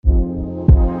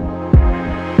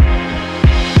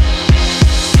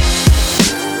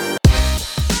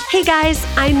Hey guys,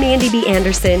 I'm Mandy B.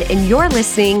 Anderson, and you're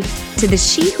listening to the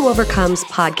She Who Overcomes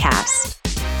podcast.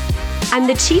 I'm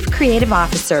the Chief Creative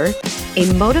Officer, a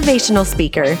motivational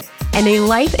speaker, and a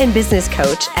life and business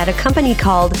coach at a company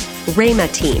called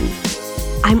Rhema Team.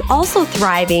 I'm also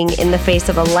thriving in the face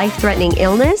of a life-threatening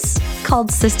illness called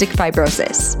cystic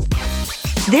fibrosis.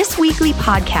 This weekly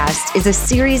podcast is a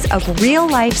series of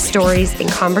real-life stories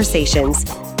and conversations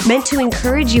meant to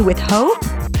encourage you with hope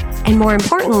and, more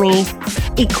importantly,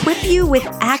 equip you with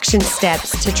action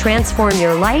steps to transform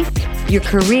your life, your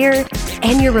career,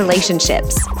 and your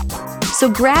relationships. So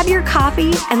grab your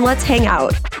coffee and let's hang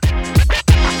out.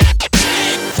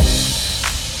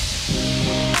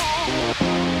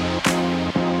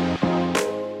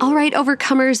 All right,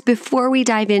 overcomers, before we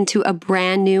dive into a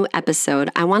brand new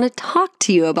episode, I want to talk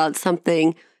to you about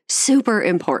something super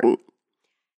important.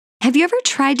 Have you ever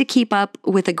tried to keep up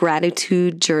with a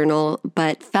gratitude journal,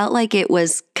 but felt like it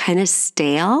was kind of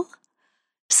stale?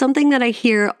 Something that I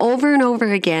hear over and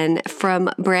over again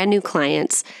from brand new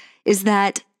clients is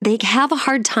that they have a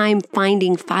hard time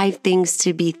finding 5 things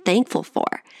to be thankful for.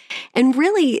 And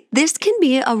really, this can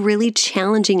be a really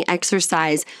challenging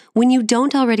exercise when you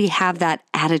don't already have that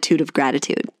attitude of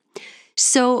gratitude.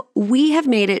 So we have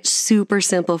made it super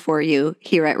simple for you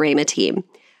here at Rhema Team.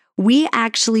 We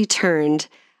actually turned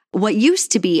what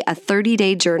used to be a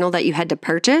 30-day journal that you had to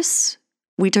purchase,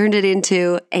 we turned it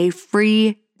into a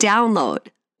free download.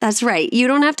 That's right. You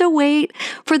don't have to wait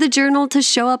for the journal to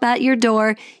show up at your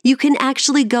door. You can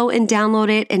actually go and download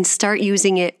it and start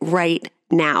using it right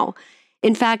now.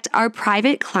 In fact, our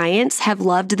private clients have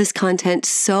loved this content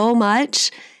so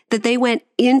much that they went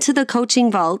into the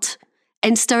coaching vault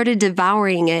and started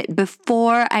devouring it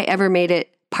before I ever made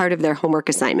it part of their homework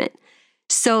assignment.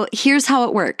 So here's how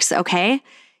it works, okay?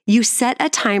 You set a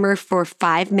timer for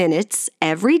 5 minutes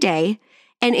every day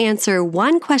and answer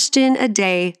 1 question a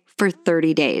day for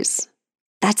 30 days.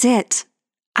 That's it.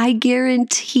 I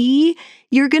guarantee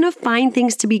you're going to find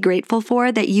things to be grateful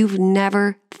for that you've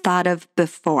never thought of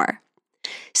before.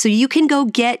 So you can go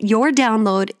get your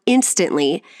download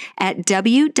instantly at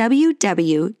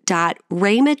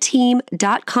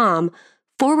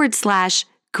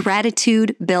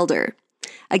www.rhemateam.com/gratitude builder.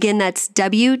 Again, that's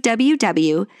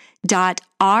www.rhemateam.com/gratitudebuilder.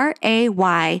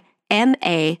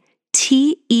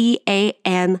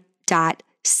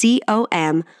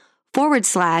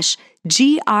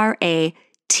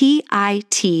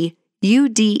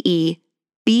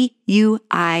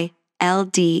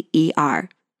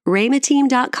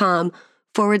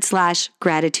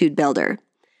 rhemateam.com/gratitude builder.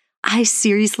 I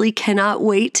seriously cannot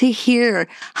wait to hear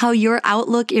how your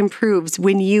outlook improves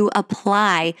when you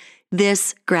apply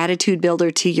this gratitude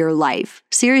builder to your life.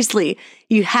 Seriously,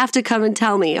 you have to come and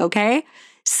tell me, okay?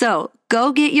 So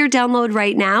go get your download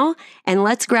right now and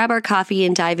let's grab our coffee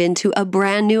and dive into a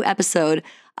brand new episode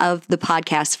of the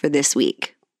podcast for this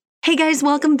week. Hey guys,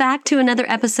 welcome back to another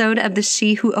episode of the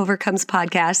She Who Overcomes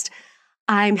podcast.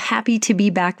 I'm happy to be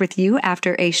back with you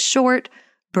after a short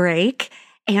break.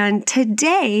 And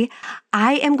today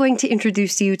I am going to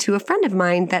introduce you to a friend of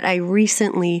mine that I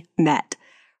recently met.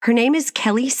 Her name is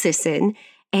Kelly Sisson,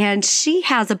 and she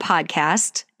has a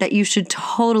podcast that you should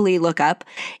totally look up.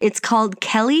 It's called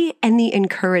Kelly and the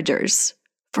Encouragers.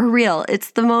 For real, it's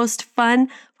the most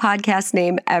fun podcast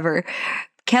name ever.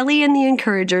 Kelly and the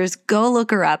Encouragers, go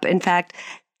look her up. In fact,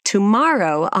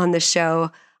 tomorrow on her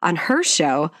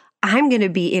show, I'm going to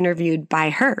be interviewed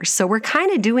by her. So we're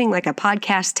kind of doing like a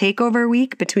podcast takeover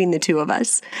week between the two of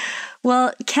us.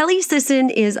 Well, Kelly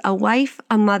Sisson is a wife,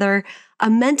 a mother, a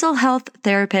mental health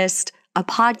therapist, a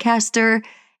podcaster,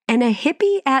 and a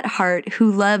hippie at heart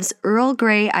who loves Earl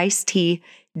Grey iced tea,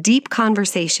 deep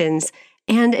conversations,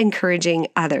 and encouraging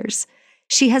others.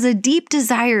 She has a deep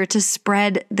desire to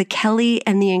spread the Kelly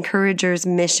and the Encouragers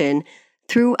mission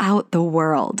throughout the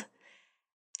world.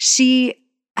 She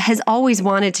has always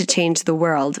wanted to change the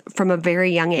world from a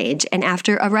very young age, and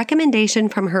after a recommendation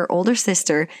from her older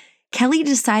sister, Kelly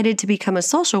decided to become a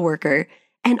social worker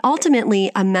and ultimately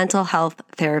a mental health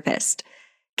therapist.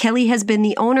 Kelly has been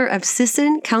the owner of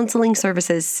Sisson Counseling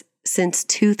Services since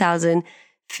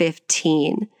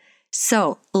 2015.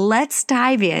 So let's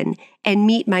dive in and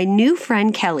meet my new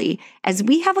friend Kelly as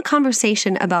we have a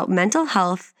conversation about mental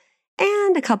health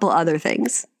and a couple other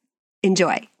things.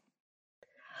 Enjoy.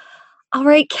 All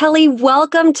right, Kelly,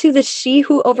 welcome to the She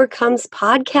Who Overcomes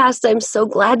podcast. I'm so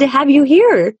glad to have you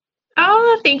here.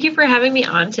 Oh, thank you for having me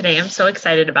on today. I'm so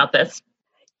excited about this.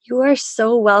 You are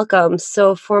so welcome.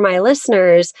 So for my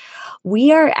listeners,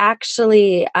 we are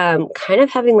actually kind of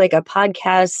having like a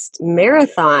podcast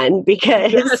marathon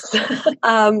because Yes.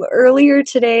 earlier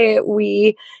today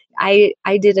we I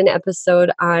did an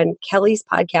episode on Kelly's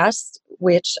podcast,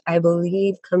 which I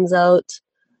believe comes out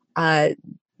uh,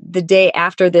 the day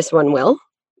after this one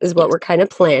is what Yes. we're kind of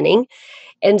planning.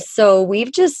 And so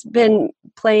we've just been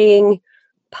playing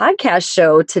podcast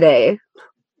show today,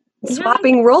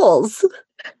 swapping roles.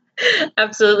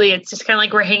 Absolutely. It's just kind of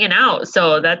like we're hanging out.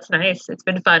 So that's nice. It's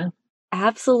been fun.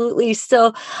 Absolutely.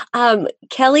 So,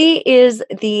 Kelly is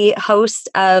the host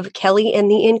of Kelly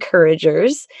and the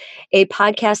Encouragers, a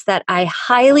podcast that I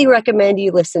highly recommend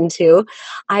you listen to.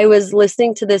 I was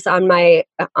listening to this on my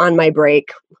break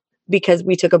because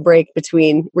we took a break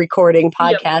between recording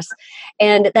Yep. podcasts.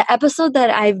 And the episode that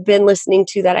I've been listening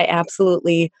to that I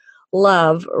absolutely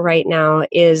love right now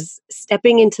is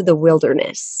Stepping into the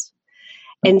Wilderness.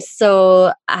 And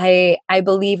so I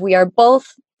believe we are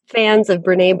both fans of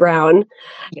Brene Brown.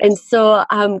 Yes. And so,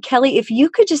 Kelly, if you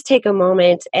could just take a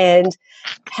moment and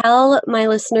tell my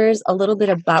listeners a little bit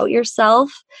about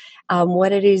yourself,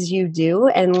 what it is you do,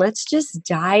 and let's just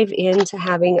dive into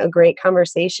having a great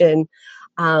conversation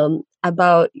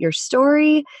about your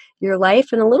story, your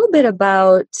life, and a little bit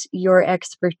about your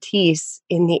expertise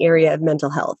in the area of mental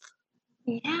health.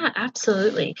 Yeah,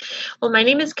 absolutely. Well, my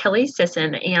name is Kelly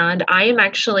Sisson, and I am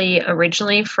actually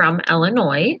originally from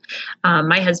Illinois.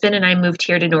 My husband and I moved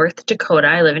here to North Dakota.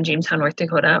 I live in Jamestown, North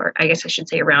Dakota, or I guess I should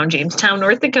say around Jamestown,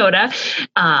 North Dakota.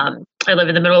 I live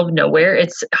in the middle of nowhere.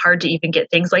 It's hard to even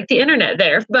get things like the internet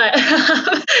there, but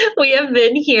we have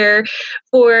been here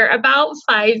for about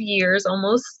 5 years,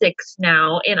 almost 6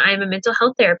 now, and I'm a mental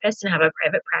health therapist and have a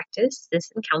private practice,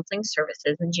 Sisson Counseling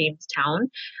Services in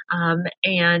Jamestown.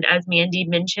 And as Mandy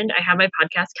mentioned, I have my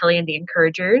podcast, Kelly and the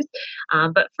Encouragers.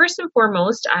 But first and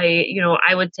foremost,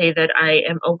 I would say that I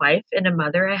am a wife and a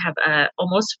mother. I have a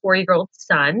almost 4-year-old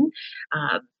son.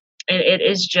 And it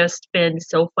has just been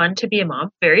so fun to be a mom.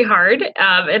 Very hard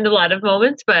in a lot of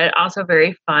moments, but also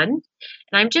very fun. And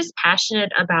I'm just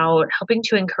passionate about helping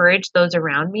to encourage those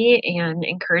around me and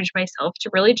encourage myself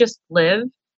to really just live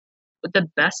with the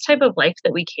best type of life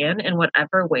that we can in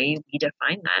whatever way we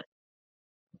define that.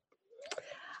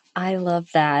 I love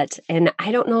that. And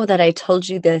I don't know that I told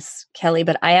you this, Kelly,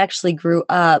 but I actually grew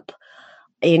up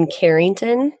in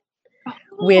Carrington,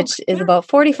 which is Yeah. about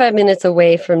 45 minutes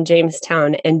away from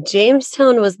Jamestown. And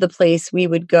Jamestown was the place we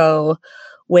would go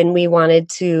when we wanted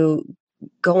to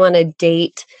go on a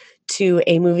date to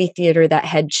a movie theater that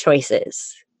had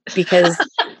choices. Because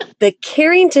the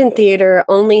Carrington Theater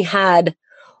only had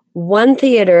one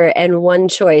theater and one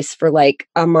choice for like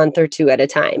a month or two at a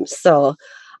time. So,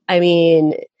 I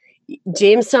mean,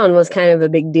 Jamestown was kind of a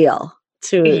big deal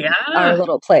to our Yeah.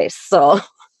 little place. So,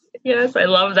 Yes, I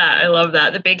love that. I love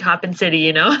that. The big hoppin' city,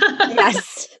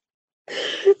 yes.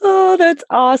 Oh, that's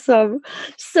awesome.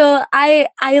 So I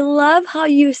love how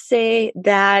you say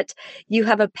that you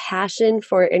have a passion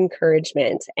for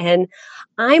encouragement. And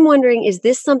I'm wondering, is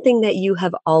this something that you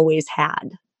have always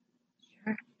had?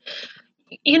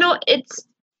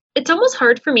 It's almost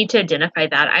hard for me to identify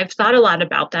that. I've thought a lot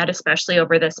about that, especially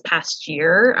over this past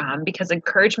year, because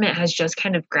encouragement has just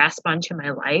kind of grasped onto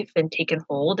my life and taken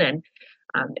hold. And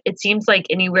it seems like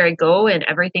anywhere I go and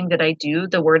everything that I do,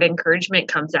 the word encouragement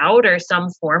comes out or some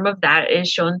form of that is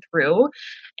shown through.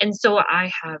 And so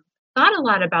I have thought a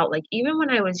lot about, like, even when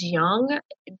I was young,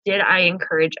 did I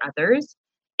encourage others?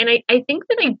 And I think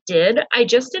that I did. I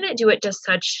just didn't do it to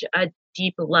such a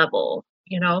deep level.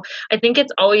 I think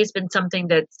it's always been something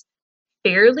that's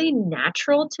fairly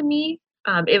natural to me.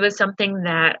 It was something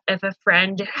that if a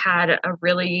friend had a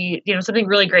really, something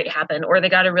really great happen, or they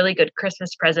got a really good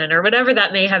Christmas present, or whatever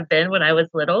that may have been when I was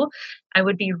little, I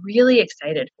would be really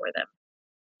excited for them.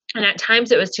 And at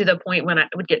times it was to the point when I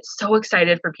would get so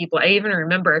excited for people. I even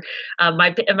remember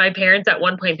my parents at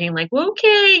one point being like, well,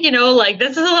 okay, like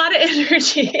this is a lot of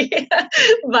energy.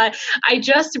 But I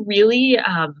just really,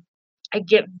 I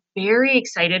get very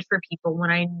excited for people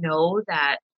when I know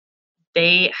that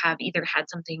they have either had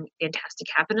something fantastic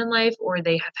happen in life or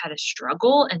they have had a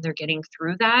struggle and they're getting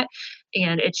through that.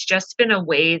 And it's just been a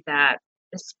way that,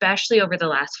 especially over the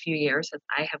last few years, as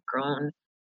I have grown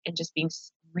and just being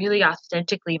really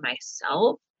authentically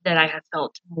myself, that I have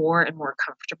felt more and more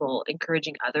comfortable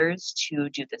encouraging others to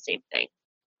do the same thing.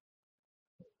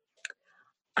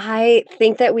 I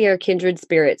think that we are kindred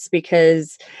spirits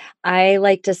because I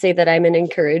like to say that I'm an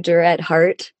encourager at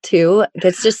heart too.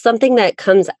 That's just something that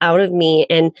comes out of me.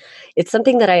 And it's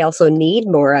something that I also need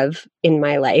more of in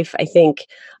my life. I think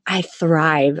I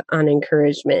thrive on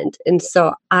encouragement. And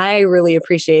so I really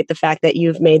appreciate the fact that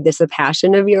you've made this a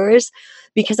passion of yours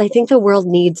because I think the world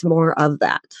needs more of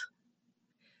that.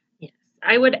 Yes,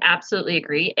 I would absolutely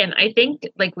agree. And I think,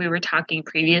 like we were talking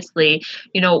previously,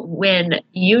 when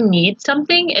you need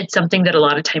something, it's something that a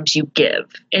lot of times you give.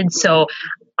 And so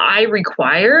I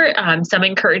require some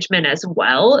encouragement as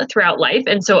well throughout life.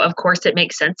 And so, of course, it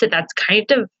makes sense that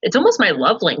it's almost my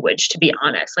love language, to be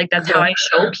honest. Like, that's how Uh-huh. I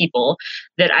show people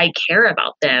that I care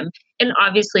about them. And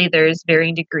obviously, there's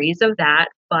varying degrees of that,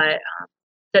 but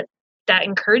that, that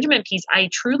encouragement piece, I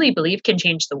truly believe can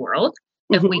change the world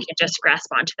if we Mhm. could just grasp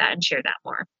onto that and share that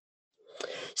more.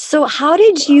 So, how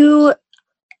did you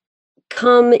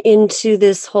come into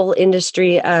this whole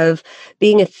industry of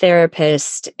being a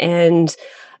therapist and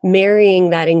marrying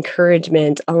that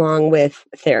encouragement along with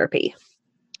therapy?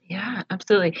 Yeah,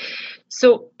 absolutely.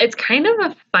 So it's kind of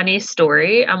a funny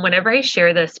story. Whenever I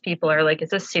share this, people are like, "Is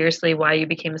this seriously why you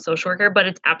became a social worker?" But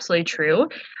it's absolutely true.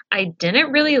 I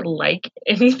didn't really like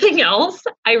anything else.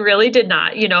 I really did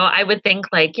not. I would think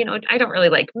like, I don't really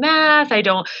like math.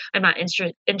 I'm not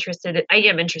interested. I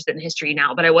am interested in history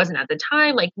now, but I wasn't at the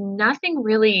time. Like nothing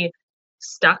really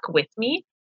stuck with me.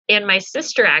 And my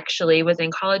sister actually was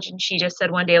in college and she just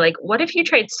said one day, like, what if you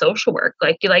tried social work?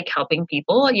 Like, you like helping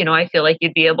people? I feel like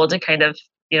you'd be able to kind of,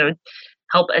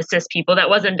 help assist people. That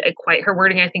wasn't quite her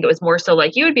wording. I think it was more so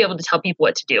like you would be able to tell people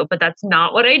what to do, but that's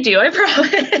not what I do, I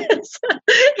promise.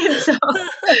 And so,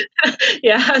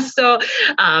 yeah. So,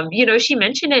 she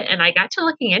mentioned it and I got to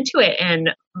looking into it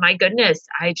and my goodness,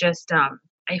 I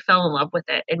fell in love with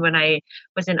it. And when I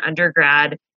was in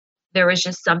undergrad, there was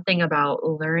just something about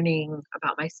learning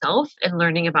about myself and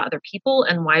learning about other people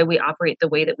and why we operate the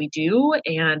way that we do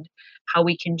and how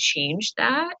we can change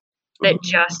that Mhm.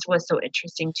 just was so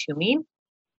interesting to me.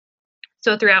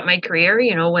 So throughout my career,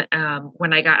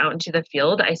 when I got out into the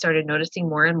field, I started noticing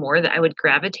more and more that I would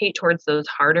gravitate towards those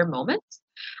harder moments.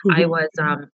 I Mhm.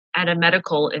 was at a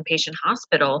medical inpatient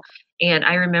hospital, and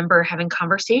I remember having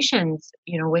conversations,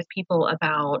 with people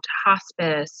about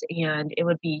hospice, and it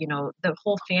would be, the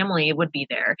whole family would be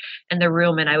there in the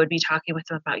room, and I would be talking with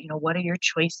them about, what are your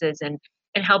choices, and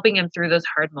helping them through those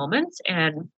hard moments.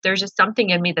 And there's just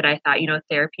something in me that I thought,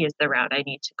 therapy is the route I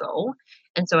need to go.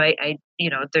 And so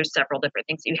there's several different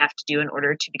things that you have to do in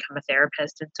order to become a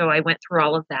therapist. And so I went through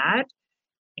all of that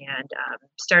and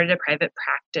started a private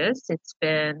practice. It's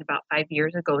been about 5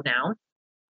 years ago now,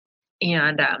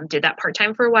 and did that part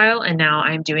time for a while. And now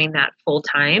I'm doing that full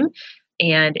time.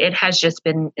 And it has just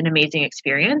been an amazing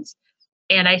experience.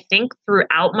 And I think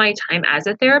throughout my time as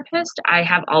a therapist, I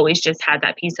have always just had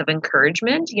that piece of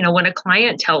encouragement. When a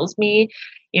client tells me,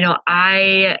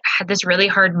 I had this really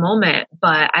hard moment,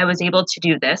 but I was able to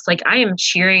do this, like I am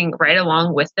cheering right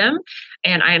along with them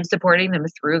and I am supporting them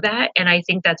through that. And I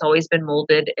think that's always been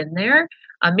molded in there.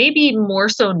 Maybe more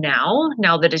so now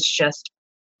that it's just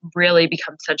really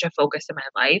become such a focus in my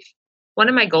life. One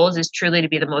of my goals is truly to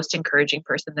be the most encouraging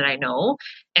person that I know.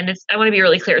 And I want to be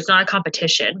really clear, it's not a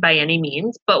competition by any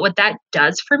means, but what that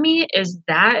does for me is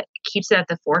that keeps it at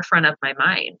the forefront of my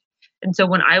mind. And so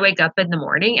when I wake up in the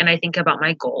morning and I think about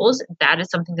my goals, that is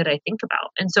something that I think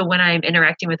about. And so when I'm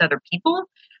interacting with other people,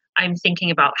 I'm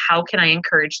thinking about how can I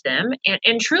encourage them?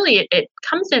 And truly it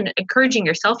comes in encouraging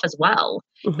yourself as well.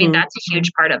 I mean, Mhm. that's a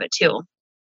huge part of it too.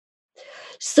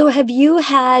 So, have you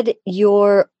had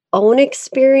your own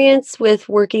experience with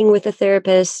working with a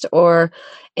therapist or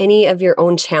any of your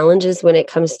own challenges when it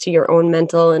comes to your own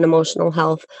mental and emotional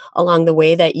health along the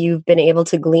way that you've been able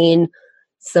to glean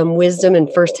some wisdom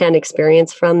and firsthand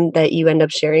experience from that you end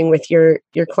up sharing with your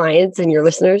clients and your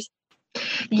listeners?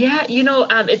 Yeah,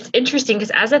 it's interesting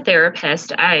because as a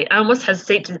therapist, I almost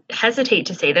hesitate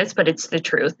to say this, but it's the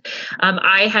truth.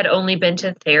 I had only been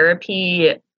to therapy.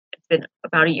 It's been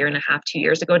about a year and a half, 2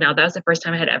 years ago now. That was the first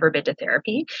time I had ever been to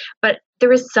therapy. But there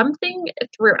was something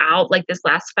throughout, like this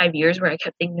last 5 years, where I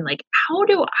kept thinking, like, how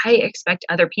do I expect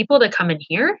other people to come in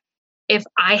here if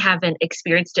I haven't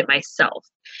experienced it myself?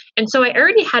 And so I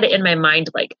already had it in my mind,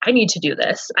 like, I need to do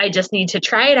this. I just need to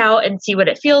try it out and see what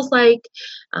it feels like.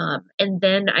 And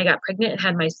then I got pregnant and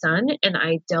had my son, and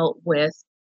I dealt with,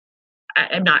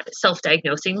 I'm not self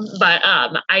diagnosing, but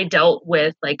I dealt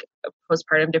with like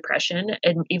postpartum depression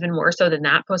and even more so than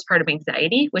that, postpartum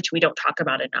anxiety, which we don't talk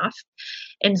about enough.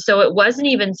 And so it wasn't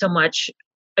even so much.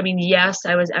 I mean, yes,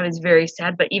 I was very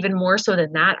sad, but even more so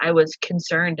than that, I was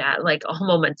concerned at like all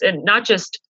moments, and not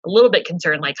just a little bit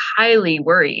concerned, like highly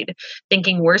worried,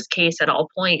 thinking worst case at all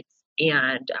points.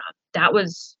 And that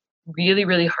was really,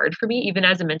 really hard for me. Even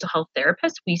as a mental health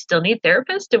therapist, we still need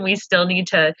therapists, and we still need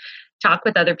to talk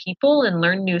with other people and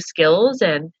learn new skills.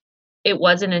 And it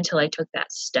wasn't until I took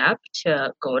that step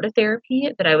to go to therapy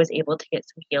that I was able to get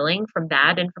some healing from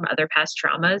that and from other past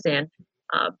traumas. And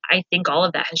I think all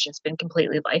of that has just been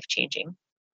completely life changing.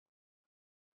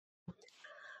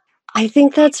 I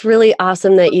think that's really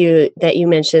awesome that you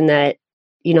mentioned that,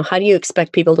 how do you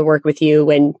expect people to work with you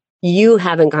when you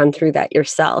haven't gone through that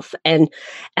yourself? And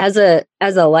as a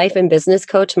life and business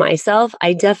coach myself,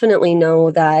 I definitely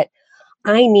know that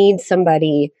I need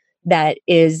somebody that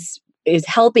is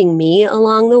helping me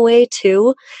along the way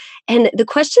too. And the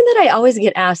question that I always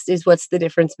get asked is what's the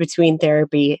difference between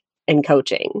therapy and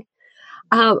coaching?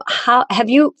 How have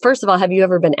you first of all, have you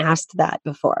ever been asked that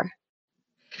before?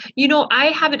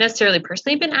 I haven't necessarily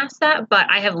personally been asked that, but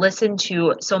I have listened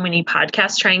to so many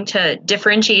podcasts trying to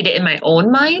differentiate it in my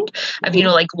own mind of,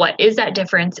 Mhm. like, what is that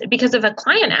difference? Because if a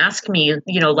client asks me,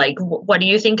 like, what do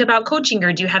you think about coaching?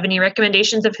 Or do you have any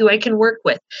recommendations of who I can work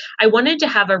with? I wanted to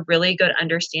have a really good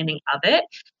understanding of it.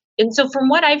 And so, from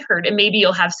what I've heard, and maybe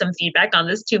you'll have some feedback on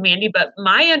this too, Mandy, but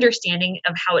my understanding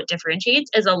of how it differentiates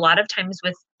is a lot of times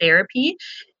with therapy,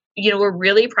 we're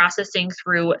really processing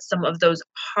through some of those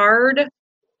hard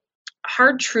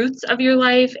truths of your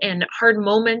life and hard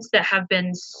moments that have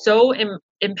been so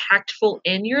impactful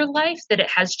in your life that it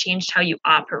has changed how you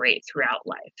operate throughout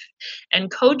life.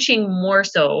 And coaching more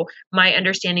so, my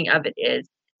understanding of it is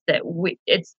that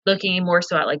it's looking more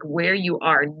so at like where you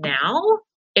are now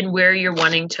and where you're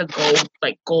wanting to go,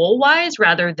 like goal wise,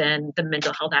 rather than the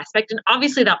mental health aspect. And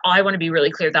obviously, that I want to be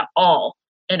really clear that all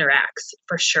interacts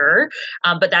for sure.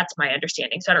 But that's my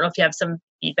understanding. So I don't know if you have some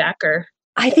feedback or.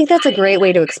 I think that's a great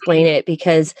way to explain it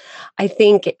because I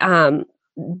think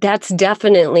that's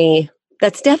definitely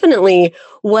that's definitely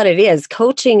what it is.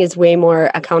 Coaching is way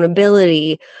more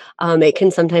accountability. It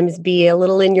can sometimes be a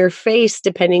little in your face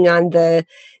depending on the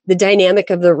dynamic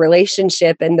of the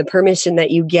relationship and the permission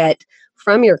that you get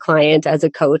from your client as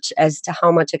a coach as to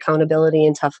how much accountability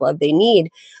and tough love they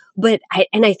need.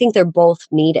 I think they're both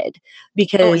needed Oh yeah.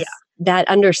 because that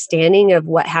understanding of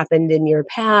what happened in your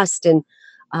past and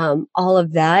all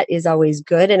of that is always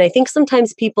good. And I think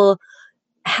sometimes people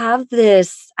have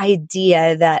this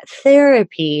idea that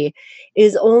therapy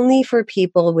is only for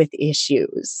people with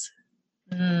issues,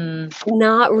 Mm,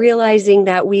 not realizing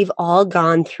that we've all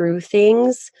gone through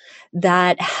things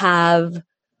that have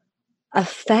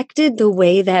affected the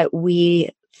way that we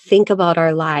think about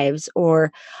our lives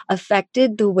or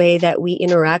affected the way that we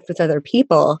interact with other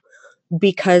people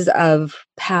because of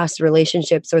past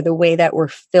relationships or the way that we're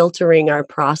filtering our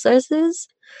processes.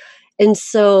 And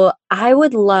so I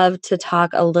would love to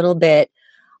talk a little bit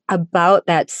about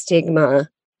that stigma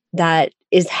that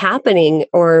is happening,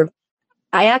 or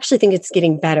I actually think it's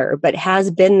getting better, but has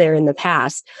been there in the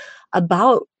past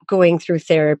about going through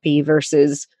therapy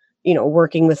versus,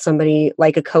 working with somebody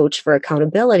like a coach for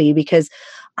accountability, because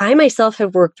I myself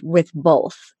have worked with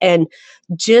both. And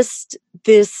just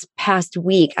this past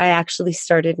week, I actually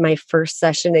started my first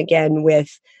session again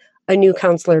with a new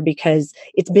counselor because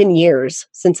it's been years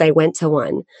since I went to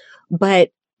one. But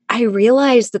I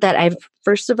realized that I've,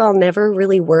 first of all, never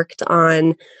really worked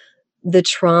on the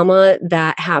trauma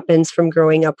that happens from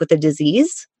growing up with a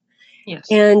disease. yes.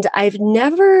 And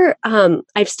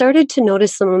I've started to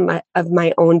notice some of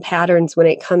my own patterns when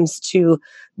it comes to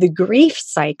the grief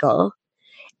cycle.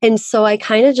 And so I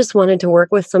kind of just wanted to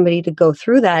work with somebody to go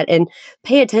through that and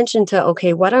pay attention to,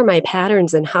 okay, what are my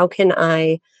patterns and how can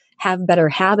I have better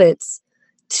habits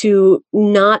to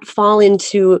not fall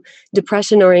into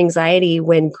depression or anxiety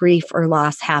when grief or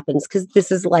loss happens? Because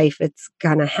this is life, it's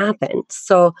gonna happen.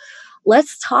 So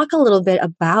let's talk a little bit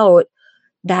about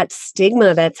that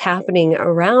stigma that's happening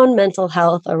around mental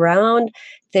health, around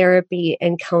therapy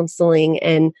and counseling,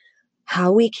 and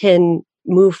how we can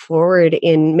move forward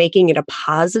in making it a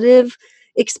positive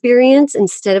experience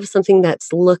instead of something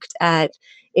that's looked at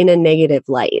in a negative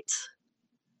light.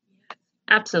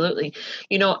 Absolutely.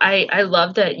 I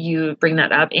love that you bring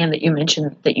that up and that you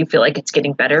mentioned that you feel like it's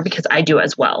getting better because I do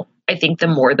as well. I think the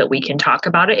more that we can talk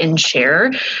about it and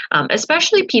share,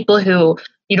 especially people who,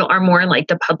 are more in like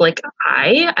the public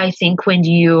eye. I think when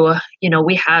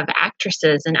we have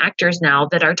actresses and actors now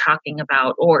that are talking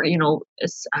about, or,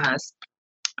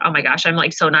 oh my gosh, I'm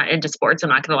like so not into sports. I'm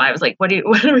not going to lie. I was like, what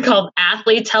are we called?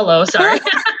 Athletes. Hello. Sorry.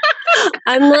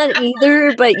 I'm not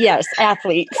either, but yes,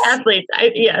 athletes. Athletes,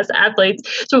 yes,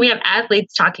 athletes. So we have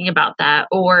athletes talking about that,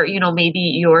 or maybe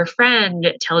your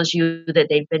friend tells you that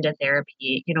they've been to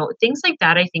therapy. Things like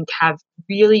that. I think have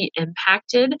really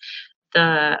impacted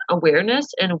the awareness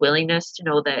and willingness to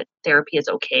know that therapy is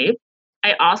okay.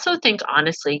 I also think,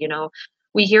 honestly,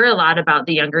 we hear a lot about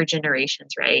the younger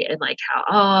generations, right? And like how,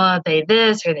 oh, they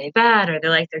this or they that, or they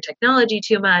like their technology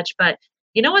too much. But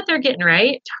you know what they're getting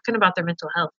right? Talking about their mental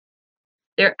health.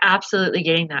 They're absolutely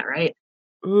getting that right.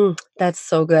 That's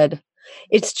so good.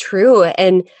 It's true.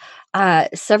 And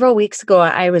Several weeks ago,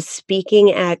 I was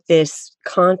speaking at this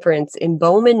conference in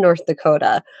Bowman, North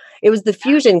Dakota. It was the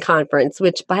Fusion Conference,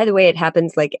 which, by the way, it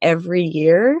happens like every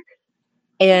year.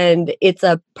 And it's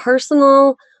a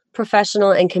personal,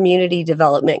 professional, and community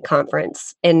development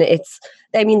conference. And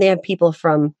I mean, they have people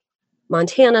from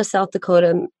Montana, South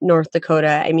Dakota, North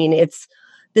Dakota. I mean, it's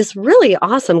this really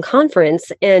awesome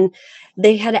conference. And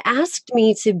they had asked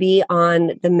me to be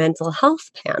on the mental health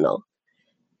panel,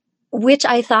 which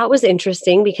I thought was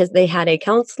interesting because they had a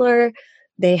counselor,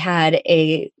 they had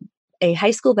a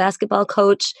high school basketball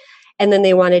coach, and then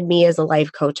they wanted me as a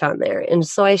life coach on there. And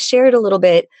so I shared a little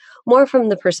bit more from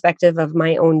the perspective of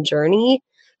my own journey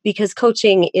because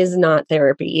coaching is not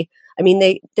therapy. I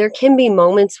mean, there can be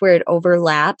moments where it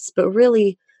overlaps, but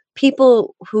really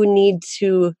people who need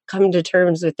to come to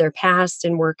terms with their past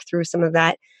and work through some of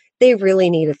that, they really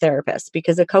need a therapist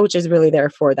because a coach is really there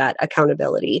for that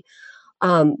accountability.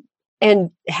 Um,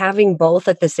 and having both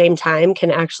at the same time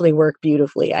can actually work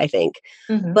beautifully, I think.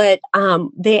 Mhm. But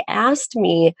they asked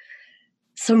me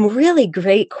some really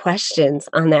great questions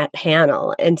on that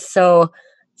panel. And so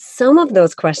some of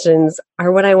those questions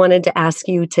are what I wanted to ask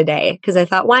you today because I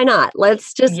thought, why not?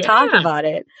 Let's just talk Yeah. about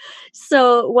it.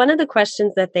 So, one of the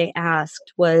questions that they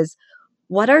asked was,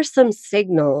 what are some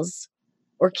signals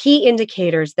or key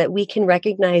indicators that we can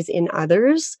recognize in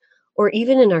others or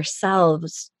even in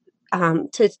ourselves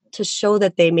to show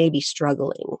that they may be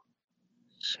struggling?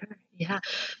 Sure. Yeah.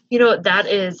 That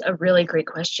is a really great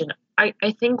question.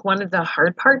 I think one of the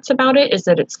hard parts about it is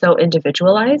that it's so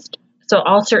individualized. So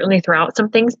I'll certainly throw out some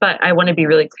things, but I want to be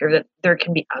really clear that there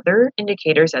can be other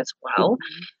indicators as well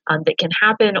Mhm. that can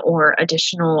happen or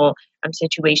additional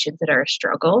situations that are a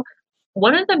struggle.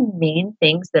 One of the main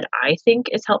things that I think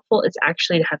is helpful is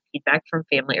actually to have feedback from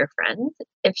family or friends.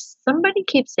 If somebody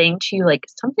keeps saying to you, like,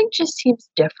 something just seems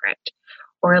different,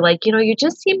 or like, you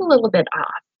just seem a little bit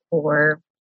off, or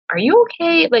are you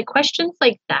okay? Like questions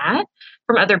like that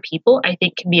from other people, I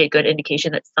think can be a good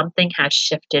indication that something has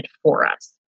shifted for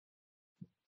us.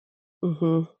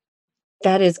 Mhm.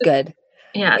 That is good.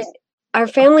 And Yes. our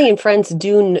family and friends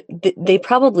they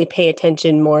probably pay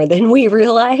attention more than we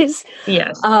realize.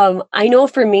 Yes. I know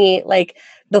for me, like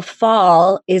the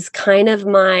fall is kind of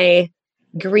my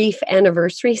grief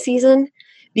anniversary season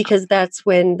because that's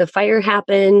when the fire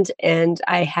happened and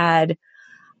I had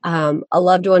a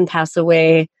loved one pass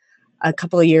away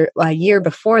a year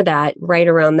before that, right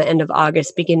around the end of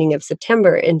August, beginning of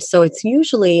September. And so it's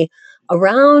usually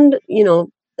around,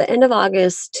 the end of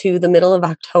August to the middle of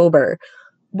October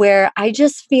where I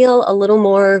just feel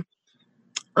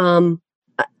um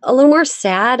a little more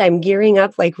sad. I'm gearing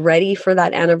up like ready for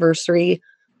that anniversary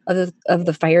of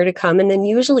the fire to come and then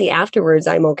usually afterwards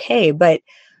I'm okay. But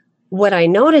what I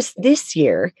noticed this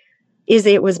year is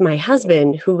it was my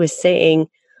husband who was saying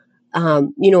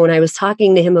when I was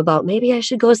talking to him about maybe I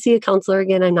should go see a counselor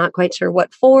again, I'm not quite sure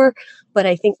what for, but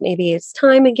I think maybe it's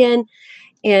time again.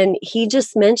 And he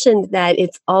just mentioned that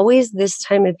it's always this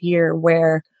time of year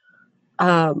where,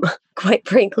 um, quite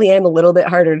frankly, I'm a little bit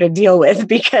harder to deal with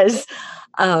because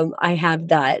I have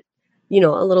that, a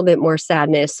little bit more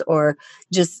sadness or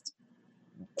just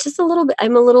a little bit.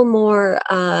 I'm a little more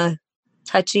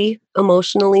touchy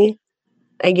emotionally.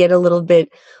 I get a little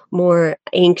bit more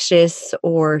anxious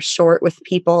or short with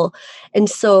people. And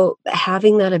so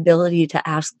having that ability to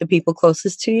ask the people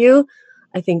closest to you,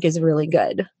 I think is really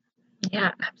good.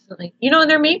 Yeah, absolutely.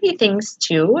 There may be things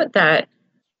too that,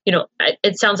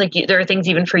 it sounds like there are things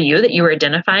even for you that you were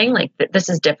identifying, like this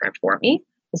is different for me.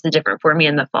 This is different for me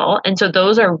in the fall. And so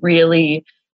those are really,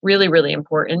 really, really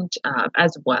important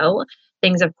as well.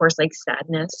 Things, of course, like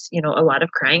sadness, a lot of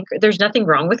crying. There's nothing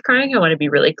wrong with crying. I want to be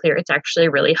really clear. It's actually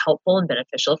really helpful and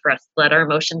beneficial for us to let our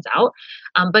emotions out.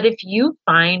 But if you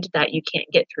find that you can't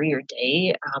get through your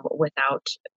day without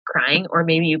crying, or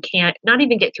maybe you can't not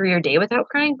even get through your day without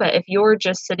crying, but if you're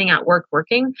just sitting at work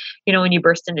working, when you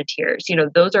burst into tears,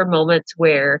 those are moments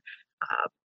where uh,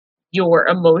 your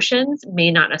emotions may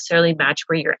not necessarily match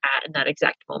where you're at in that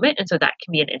exact moment, and so that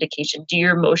can be an indication. Do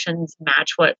your emotions match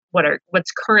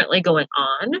what's currently going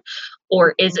on,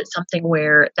 or is Mhm. it something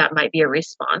where that might be a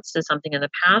response to something in the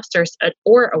past,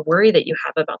 or a worry that you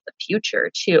have about the future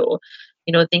too?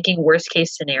 Thinking worst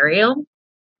case scenario,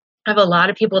 I have a lot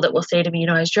of people that will say to me,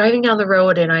 I was driving down the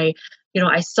road and I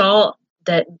saw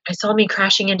me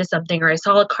crashing into something, or I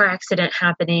saw a car accident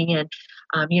happening, and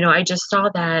I just saw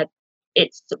that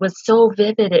was so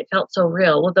vivid, it felt so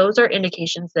real. Well, those are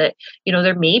indications that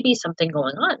there may be something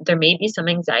going on. There may be some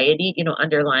anxiety,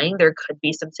 underlying. There could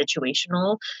be some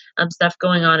situational stuff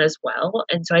going on as well,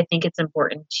 and so I think it's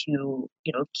important to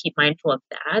keep mindful of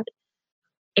that.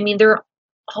 I mean, there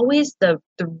always the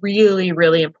really,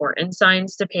 really important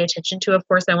signs to pay attention to. Of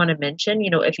course, I want to mention,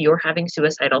 if you're having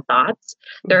suicidal thoughts,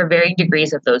 there are varying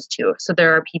degrees of those too. So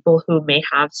there are people who may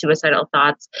have suicidal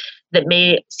thoughts that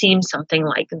may seem something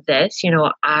like this,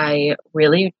 I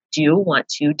really do want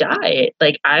to die.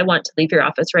 Like, I want to leave your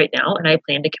office right now and I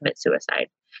plan to commit suicide.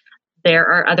 There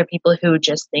are other people who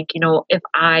just think, if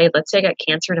let's say I got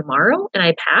cancer tomorrow and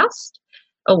I passed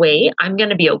away, I'm going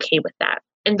to be okay with that.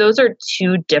 And those are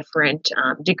two different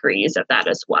degrees of that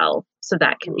as well. So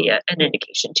that can be an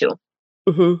indication too.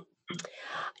 Hmm.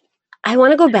 I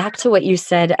want to go back to what you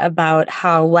said about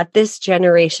how what this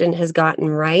generation has gotten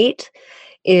right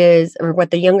or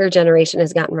what the younger generation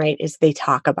has gotten right is they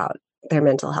talk about their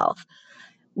mental health.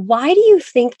 Why do you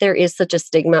think there is such a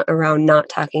stigma around not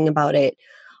talking about it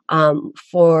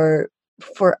for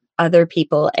other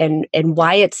people, and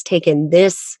why it's taken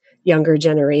this younger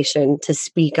generation to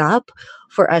speak up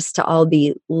for us to all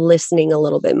be listening a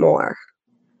little bit more?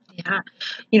 Yeah.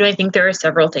 I think there are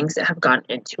several things that have gone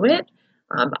into it.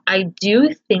 I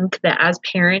do think that as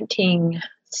parenting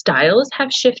styles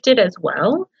have shifted as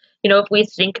well,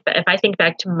 if I think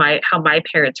back to how my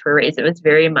parents were raised, it was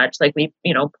very much like we,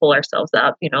 pull ourselves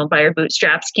up, by our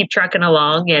bootstraps, keep trucking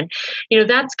along. And,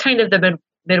 that's kind of the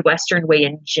Midwestern way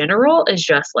in general, is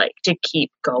just like to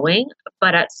keep going.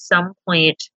 But at some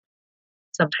point,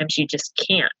 sometimes you just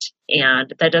can't.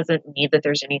 And that doesn't mean that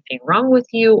there's anything wrong with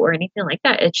you or anything like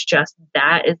that. It's just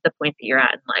that is the point that you're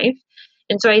at in life.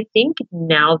 And so I think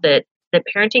now that the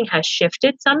parenting has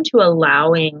shifted some to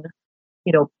allowing,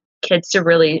 you know, kids to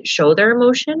really show their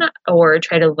emotion or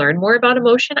try to learn more about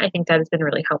emotion, I think that has been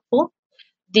really helpful.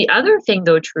 The other thing,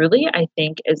 though, truly, I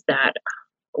think is that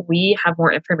we have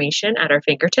more information at our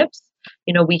fingertips.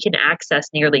 We can access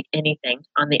nearly anything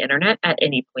on the internet at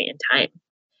any point in time.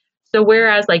 So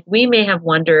whereas like we may have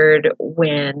wondered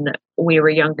when we were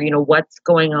younger, what's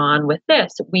going on with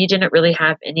this? We didn't really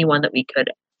have anyone that we could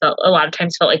a lot of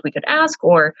times felt like we could ask,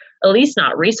 or at least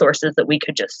not resources that we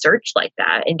could just search like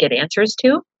that and get answers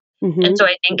to. And Hmm. so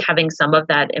I think having some of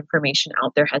that information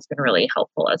out there has been really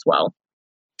helpful as well.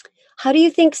 How do you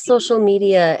think social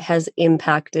media has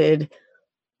impacted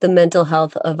the mental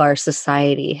health of our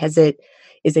society? Is it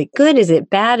good? Is it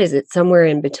bad? Is it somewhere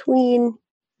in between?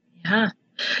 Yeah.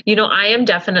 I am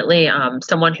definitely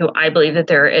someone who I believe that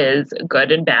there is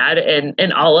good and bad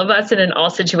in all of us and in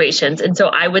all situations. And so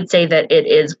I would say that it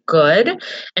is good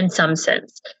in some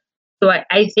sense. So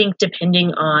I think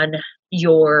depending on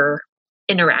your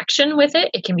interaction with it,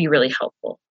 it can be really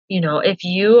helpful. If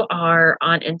you are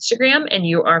on Instagram and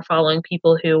you are following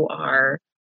people who are,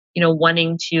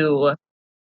 wanting to,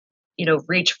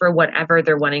 reach for whatever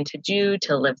they're wanting to do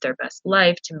to live their best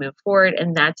life, to move forward,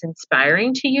 and that's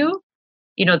inspiring to you,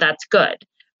 that's good.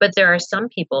 But there are some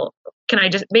people,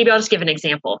 maybe I'll just give an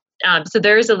example. So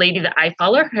there is a lady that I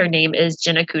follow. Her name is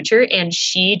Jenna Kutcher, and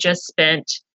she just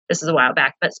this is a while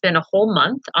back, but spent a whole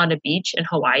month on a beach in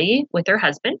Hawaii with her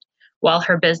husband while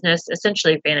her business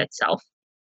essentially ran itself.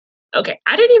 Okay,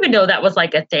 I didn't even know that was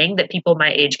like a thing that people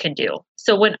my age can do.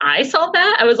 So when I saw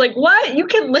that, I was like, "What? You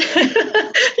can live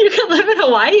you can live in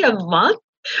Hawaii a month?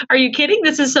 Are you kidding?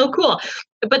 This is so cool."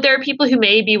 But there are people who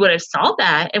maybe would have saw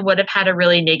that and would have had a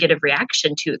really negative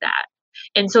reaction to that.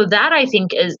 And so that I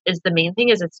think is the main thing.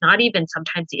 Is it's not even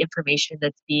sometimes the information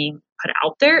that's being put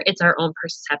out there, it's our own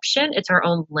perception, it's our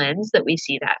own lens that we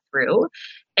see that through.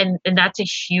 And that's a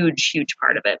huge, huge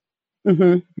part of it.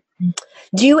 Hmm.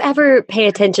 Do you ever pay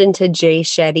attention to Jay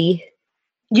Shetty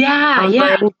Yeah,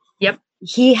 yeah. online? Yep.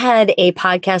 He had a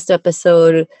podcast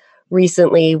episode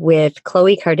recently with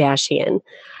Khloe Kardashian,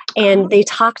 and Oh, they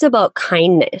talked about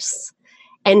kindness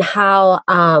and how,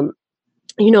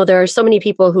 there are so many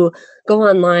people who go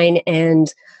online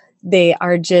and they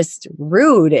are just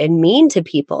rude and mean to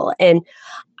people. And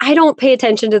I don't pay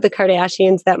attention to the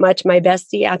Kardashians that much. My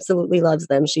bestie absolutely loves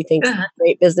them. She thinks uh-huh. they're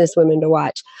great businesswomen to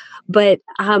watch. But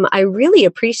I really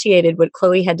appreciated what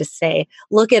Khloe had to say.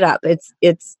 Look it up.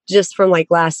 It's just from like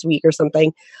last week or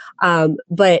something.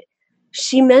 But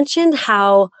she mentioned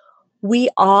how we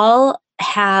all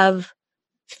have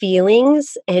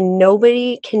feelings and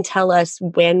nobody can tell us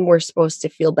when we're supposed to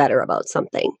feel better about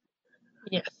something.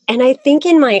 Yes. And I think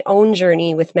in my own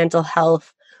journey with mental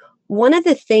health, one of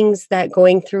the things that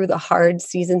going through the hard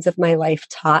seasons of my life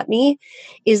taught me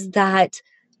is that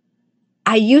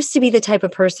I used to be the type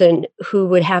of person who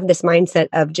would have this mindset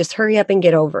of just hurry up and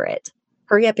get over it.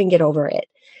 Hurry up and get over it.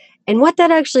 And what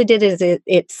that actually did is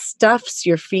it stuffs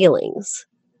your feelings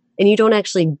and you don't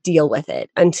actually deal with it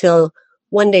until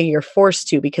one day you're forced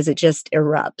to because it just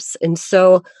erupts. And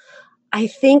so I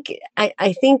think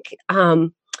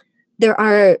there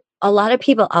are a lot of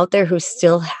people out there who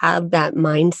still have that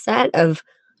mindset of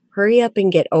hurry up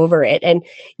and get over it. And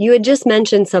you had just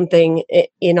mentioned something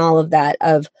in all of that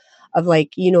of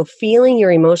like, feeling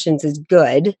your emotions is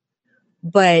good,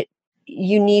 but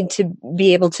you need to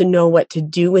be able to know what to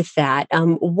do with that.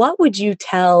 What would you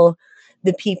tell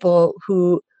the people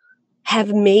who have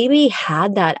maybe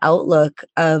had that outlook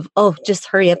of, oh, just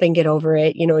hurry up and get over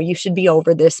it. You should be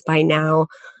over this by now.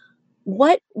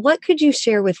 What could you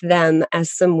share with them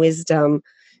as some wisdom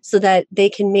so that they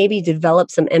can maybe develop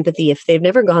some empathy if they've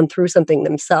never gone through something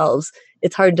themselves?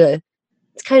 It's kind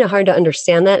of hard to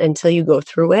understand that until you go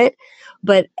through it.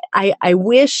 But I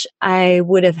wish I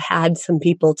would have had some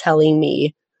people telling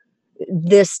me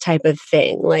this type of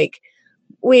thing. Like,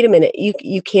 wait a minute,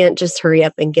 you can't just hurry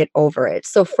up and get over it.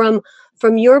 So from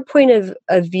your point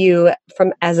of view,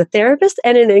 from as a therapist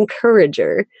and an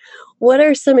encourager, what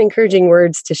are some encouraging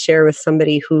words to share with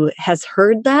somebody who has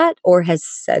heard that or has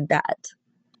said that?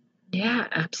 Yeah,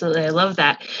 absolutely. I love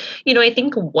that. I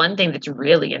think one thing that's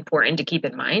really important to keep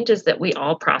in mind is that we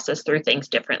all process through things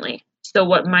differently. So,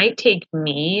 what might take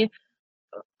me,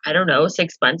 I don't know,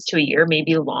 6 months to a year,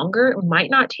 maybe longer,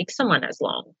 might not take someone as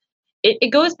long.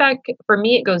 It goes back, for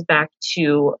me, it goes back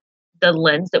to the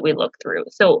lens that we look through.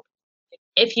 So,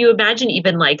 if you imagine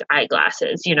even like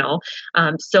eyeglasses,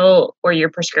 or your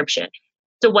prescription.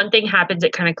 So one thing happens,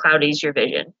 it kind of cloudies your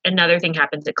vision. Another thing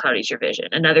happens, it cloudies your vision.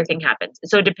 Another thing happens.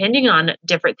 So depending on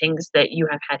different things that you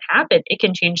have had happen, it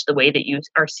can change the way that you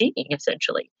are seeing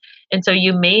essentially. And so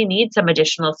you may need some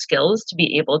additional skills to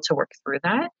be able to work through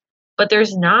that. But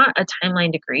there's not a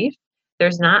timeline to grief.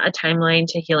 There's not a timeline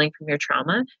to healing from your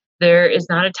trauma. There is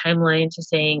not a timeline to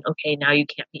saying, okay, now you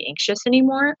can't be anxious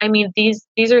anymore. I mean, these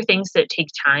are things that take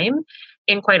time.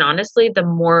 And quite honestly, the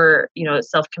more,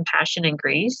 self-compassion and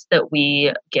grace that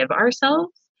we give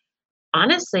ourselves,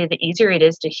 honestly, the easier it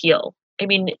is to heal. I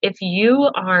mean, if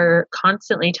you are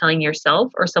constantly telling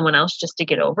yourself or someone else just to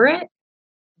get over it,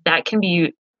 that can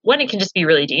be it can just be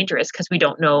really dangerous because we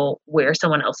don't know where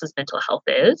someone else's mental health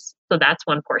is. So that's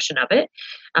one portion of it.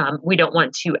 We don't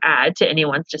want to add to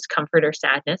anyone's discomfort or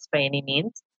sadness by any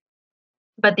means.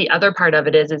 But the other part of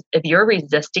it is if you're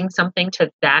resisting something to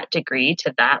that degree,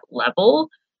 to that level,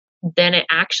 then it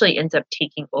actually ends up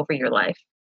taking over your life.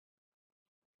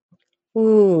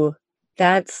 Ooh,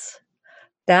 that's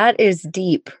that is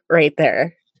deep right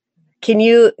there. Can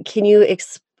you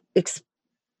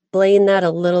explain that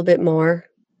a little bit more?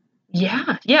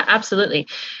 Yeah, yeah, absolutely.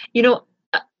 You know,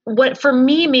 what for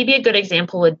me, maybe a good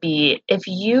example would be if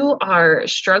you are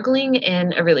struggling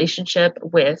in a relationship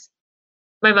with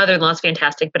my mother-in-law is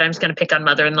fantastic, but I'm just going to pick on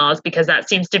mother-in-laws because that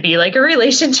seems to be like a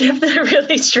relationship that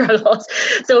really struggles.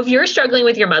 So if you're struggling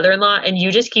with your mother-in-law and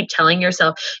you just keep telling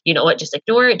yourself, you know what, just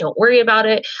ignore it, don't worry about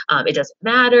it, it doesn't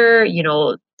matter,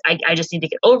 I just need to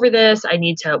get over this. I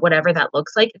need to, whatever that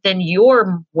looks like, then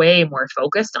you're way more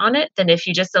focused on it than if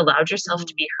you just allowed yourself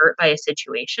to be hurt by a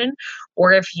situation.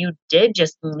 Or if you did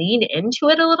just lean into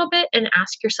it a little bit and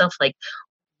ask yourself, like,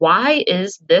 why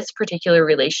is this particular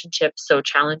relationship so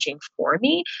challenging for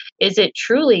me? Is it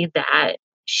truly that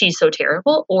she's so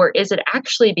terrible? Or is it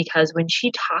actually because when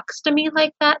she talks to me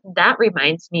like that, that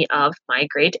reminds me of my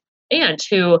great aunt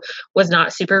who was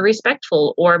not super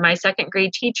respectful, or my second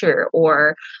grade teacher,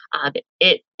 or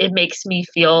it makes me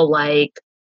feel like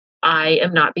I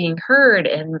am not being heard.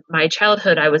 In my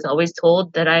childhood, I was always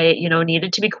told that I,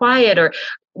 needed to be quiet, or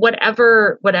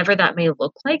whatever that may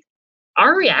look like.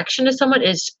 Our reaction to someone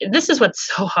is, this is what's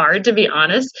so hard, to be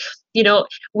honest.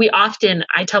 We often,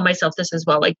 I tell myself this as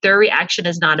well, like their reaction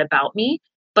is not about me,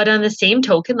 but on the same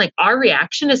token, like our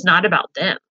reaction is not about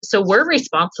them. So we're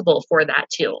responsible for that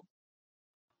too.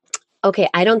 Okay,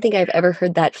 I don't think I've ever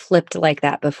heard that flipped like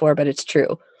that before, but it's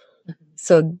true. Mhm.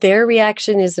 So their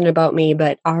reaction isn't about me,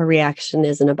 but our reaction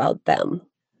isn't about them.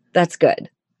 That's good.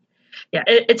 Yeah,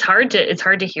 it's hard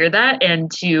to hear that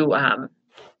and to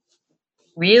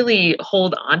really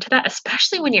hold on to that,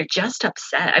 especially when you're just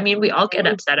upset. I mean, we all get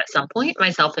Mhm. upset at some point,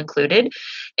 myself included.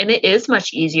 And it is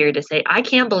much easier to say, I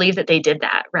can't believe that they did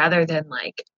that, rather than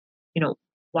like, you know,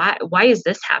 why is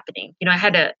this happening? I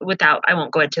had without, I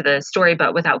won't go into the story,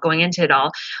 but without going into it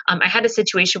all, I had a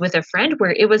situation with a friend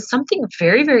where it was something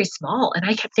very, very small. And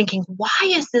I kept thinking, why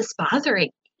is this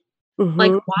bothering?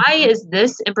 Like, Mhm. why is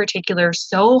this in particular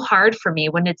so hard for me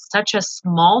when it's such a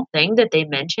small thing that they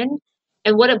mentioned?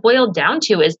 And what it boiled down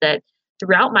to is that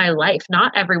throughout my life,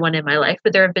 not everyone in my life,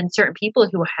 but there have been certain people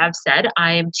who have said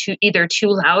I am either too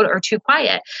loud or too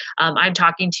quiet. I'm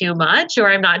talking too much, or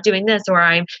I'm not doing this, or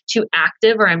I'm too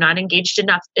active, or I'm not engaged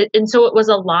enough. And so it was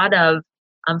a lot of,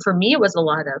 for me, it was a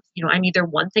lot of, I'm either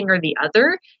one thing or the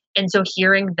other. And so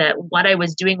hearing that what I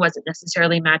was doing wasn't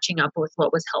necessarily matching up with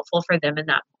what was helpful for them in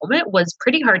that moment was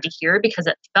pretty hard to hear, because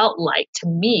it felt like, to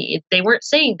me, they weren't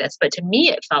saying this, but to me,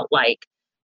 it felt like,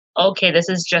 okay, this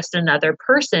is just another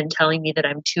person telling me that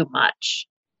I'm too much.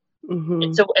 And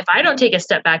Hmm. so if I don't take a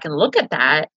step back and look at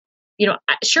that,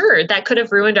 sure, that could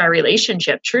have ruined our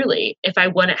relationship truly, if I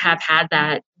wouldn't have had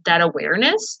that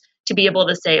awareness to be able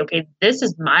to say, okay, this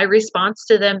is my response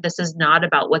to them. This is not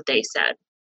about what they said.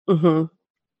 Hmm.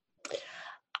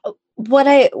 What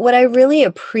I really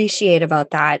appreciate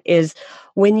about that is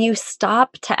when you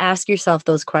stop to ask yourself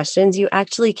those questions, you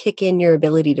actually kick in your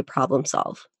ability to problem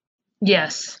solve.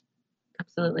 Yes,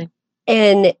 absolutely.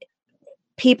 And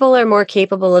people are more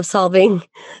capable of solving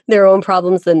their own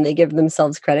problems than they give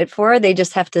themselves credit for. They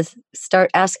just have to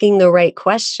start asking the right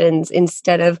questions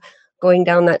instead of going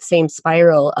down that same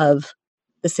spiral of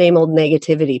the same old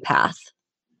negativity path.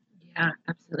 Yeah,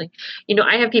 absolutely.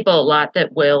 I have people a lot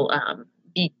that will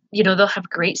they'll have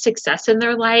great success in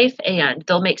their life and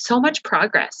they'll make so much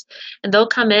progress. And they'll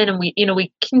come in and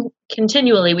we can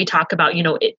continually we talk about,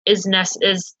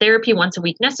 is therapy once a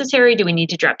week necessary? Do we need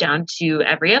to drop down to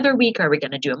every other week? Are we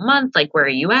going to do a month? Like, where are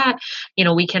you at?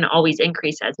 We can always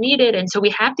increase as needed. And so we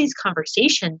have these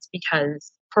conversations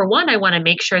because, for one, I want to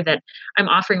make sure that I'm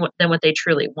offering them what they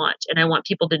truly want. And I want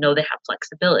people to know they have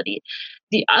flexibility.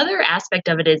 The other aspect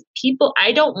of it is,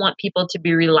 I don't want people to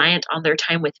be reliant on their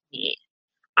time with me.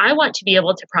 I want to be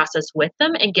able to process with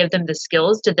them and give them the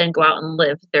skills to then go out and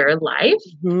live their life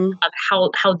Hmm. of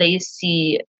how they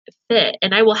see fit.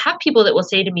 And I will have people that will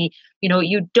say to me,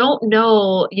 you don't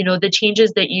know, the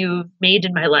changes that you've made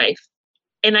in my life.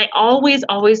 And I always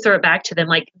throw it back to them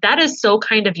like, that is so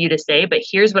kind of you to say, but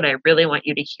here's what I really want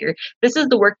you to hear. This is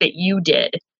the work that you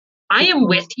did. I am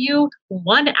with you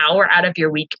 1 hour out of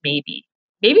your week, maybe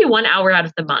 1 hour out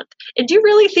of the month. And do you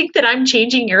really think that I'm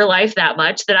changing your life that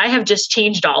much, that I have just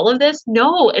changed all of this?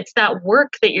 No, it's that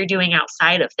work that you're doing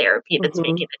outside of therapy that's Hmm.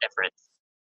 making a difference.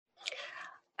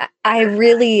 I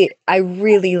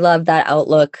really love that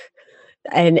outlook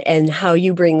and how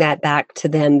you bring that back to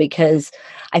them because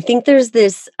I think there's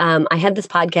this I had this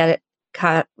podcast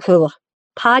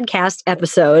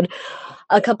episode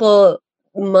a couple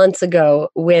months ago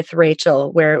with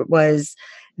Rachel where it was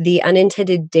the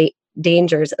unintended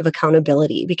dangers of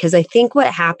accountability because I think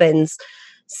what happens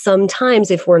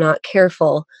sometimes if we're not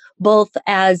careful both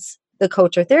as the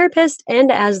coach or therapist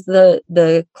and as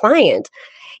the client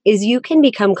is you can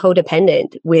become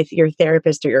codependent with your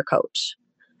therapist or your coach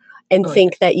and Oh, yeah.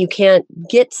 think that you can't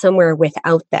get somewhere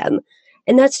without them.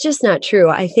 And that's just not true.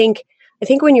 I think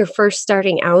when you're first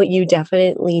starting out, you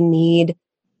definitely need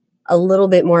a little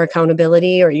bit more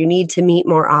accountability or you need to meet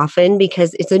more often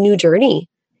because it's a new journey.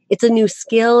 It's a new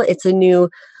skill, it's a new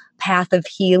path of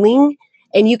healing,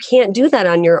 and you can't do that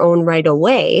on your own right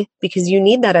away because you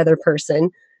need that other person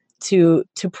to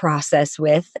process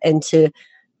with and to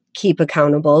keep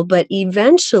accountable, but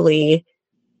eventually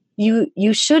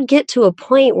you should get to a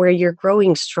point where you're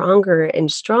growing stronger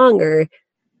and stronger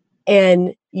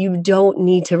and you don't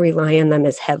need to rely on them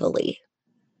as heavily.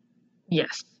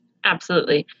 Yes,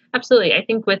 absolutely. Absolutely. I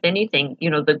think with anything,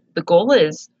 the goal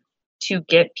is to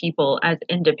get people as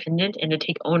independent and to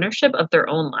take ownership of their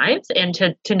own lives and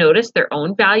to notice their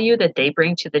own value that they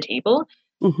bring to the table.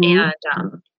 Mhm.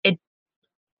 And it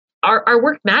our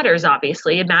work matters,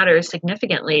 obviously. It matters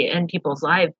significantly in people's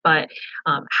lives. But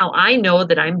how I know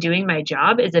that I'm doing my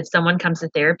job is if someone comes to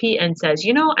therapy and says,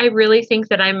 I really think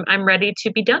that I'm ready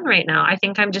to be done right now. I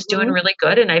think I'm just doing Mhm. really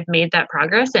good and I've made that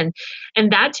progress. And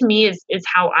that to me is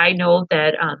how I know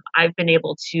that I've been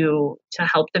able to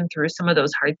help them through some of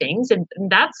those hard things. And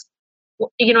that's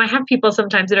I have people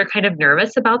sometimes that are kind of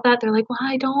nervous about that. They're like, well,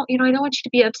 I don't want you to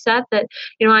be upset that,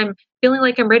 I'm feeling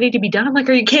like I'm ready to be done. I'm like,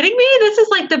 are you kidding me? This is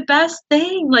like the best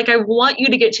thing. Like, I want you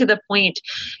to get to the point,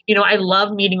 I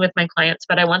love meeting with my clients,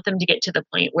 but I want them to get to the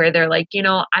point where they're like,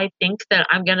 I think that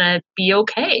I'm going to be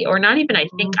okay. Or not even, I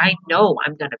think I know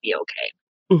I'm going to be okay.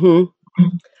 Mhm.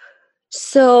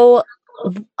 So,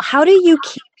 how do you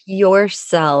keep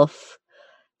yourself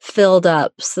filled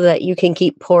up so that you can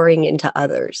keep pouring into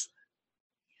others?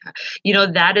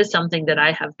 That is something that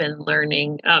I have been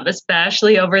learning,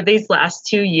 especially over these last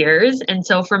 2 years. And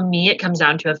so for me, it comes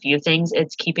down to a few things.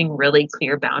 It's keeping really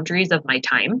clear boundaries of my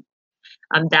time.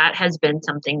 That has been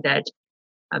something that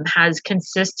has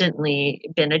consistently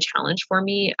been a challenge for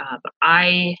me.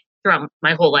 Throughout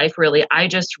my whole life, really, I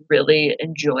just really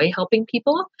enjoy helping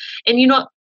people. And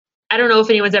I don't know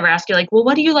if anyone's ever asked you, like, well,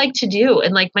 what do you like to do?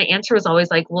 And like, my answer was always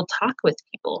like, well, talk with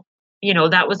people.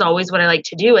 That was always what I like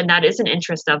to do. And that is an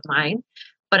interest of mine.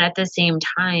 But at the same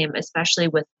time, especially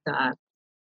with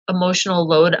emotional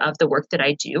load of the work that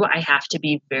I do, I have to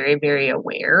be very, very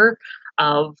aware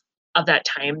of that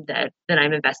time that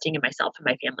I'm investing in myself and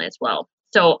my family as well.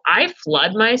 So I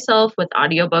flood myself with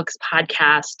audiobooks,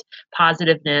 podcast,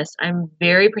 positiveness. I'm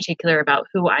very particular about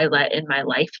who I let in my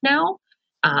life now.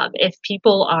 If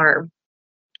people are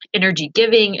energy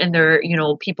giving and they're,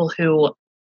 people who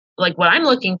like what I'm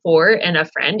looking for in a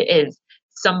friend is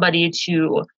somebody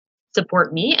to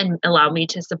support me and allow me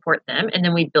to support them, and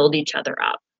then we build each other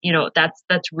up.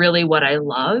 That's really what I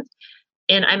love.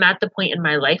 And I'm at the point in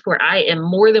my life where I am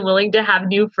more than willing to have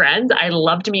new friends. I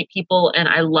love to meet people and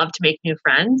I love to make new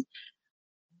friends.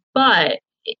 But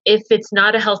if it's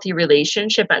not a healthy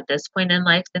relationship at this point in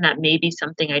life, then that may be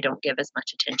something I don't give as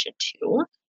much attention to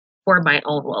for my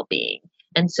own well-being.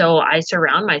 And so I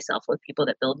surround myself with people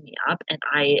that build me up, and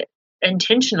I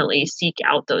intentionally seek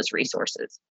out those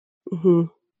resources. Hmm.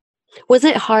 Was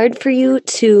it hard for you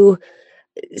to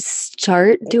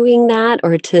start doing that,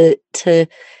 or to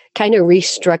kind of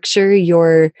restructure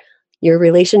your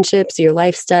relationships, your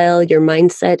lifestyle, your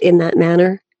mindset in that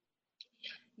manner?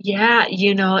 Yeah,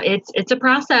 it's a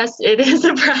process. It is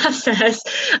a process.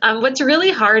 What's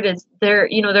really hard is there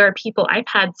are people. I've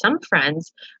had some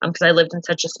friends, because I lived in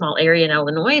such a small area in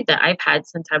Illinois, that I've had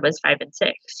since I was 5 and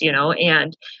 6.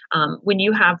 And when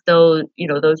you have those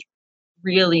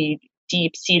really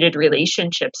deep seated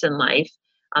relationships in life,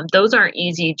 those aren't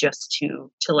easy just to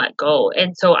let go.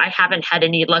 And so I haven't had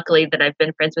any, luckily, that I've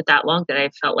been friends with that long that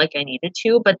I felt like I needed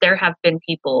to. But there have been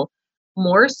people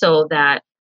more so that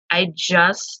I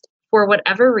just, for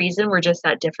whatever reason, we're just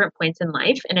at different points in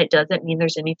life. And it doesn't mean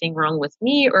there's anything wrong with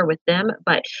me or with them.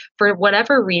 But for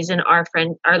whatever reason, our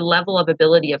level of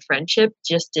ability of friendship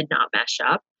just did not mesh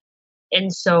up.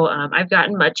 And so I've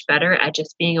gotten much better at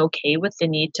just being okay with the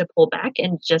need to pull back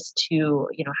and just to,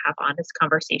 have honest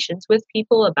conversations with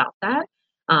people about that.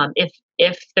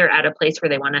 If they're at a place where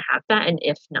they want to have that, and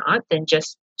if not, then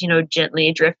just,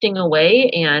 gently drifting away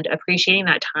and appreciating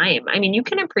that time. I mean, you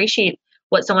can appreciate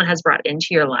what someone has brought into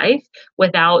your life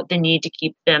without the need to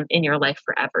keep them in your life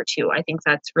forever too. I think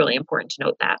that's really important to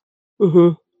note that.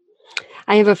 Hmm.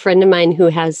 I have a friend of mine who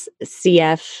has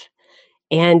CF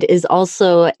and is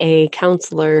also a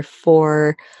counselor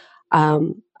for,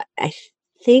 um, I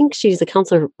think she's a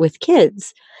counselor with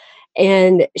kids.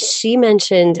 And she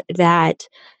mentioned that,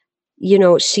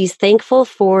 she's thankful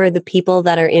for the people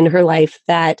that are in her life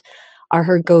that are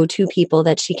her go to people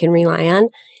that she can rely on.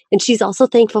 And she's also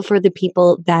thankful for the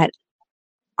people that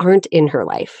aren't in her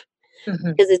life Hmm.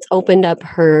 because it's opened up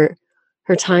her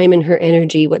time and her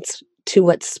energy what's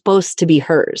supposed to be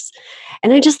hers.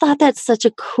 And I just thought that's such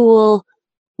a cool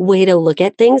way to look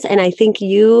at things. And I think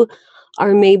you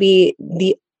are maybe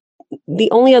the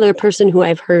only other person who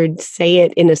I've heard say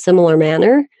it in a similar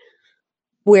manner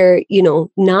where,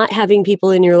 not having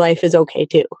people in your life is okay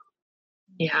too.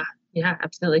 Yeah, yeah,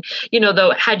 absolutely.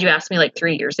 Though, had you asked me like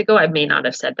 3 years ago, I may not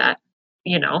have said that.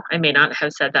 I may not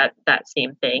have said that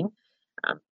same thing.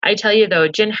 I tell you though,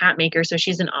 Jen Hatmaker, so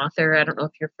she's an author. I don't know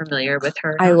if you're familiar with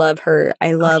her or I not. love her.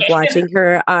 I love Okay. watching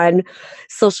her on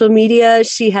social media.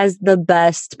 She has the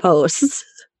best posts.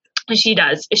 She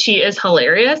does. She is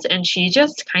hilarious, and she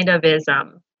just kind of is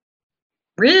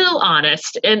real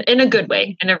honest in a good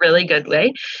way, in a really good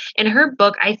way. In her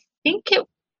book,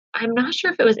 I'm not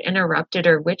sure if it was Interrupted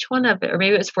or which one of it, or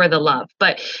maybe it was For the Love,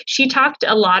 but she talked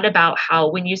a lot about how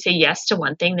when you say yes to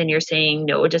one thing, then you're saying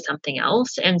no to something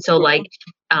else. And so like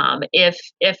if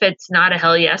it's not a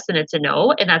hell yes, then it's a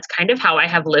no. And that's kind of how I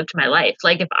have lived my life.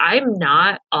 Like if I'm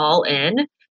not all in,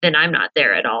 then I'm not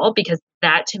there at all, because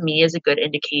that to me is a good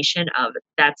indication of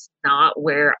that's not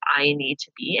where I need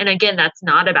to be. And again, that's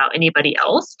not about anybody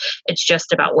else. It's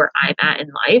just about where I'm at in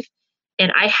life.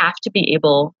 And I have to be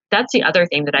able, that's the other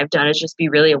thing that I've done, is just be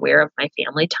really aware of my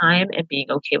family time and being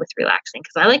okay with relaxing,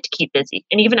 because I like to keep busy.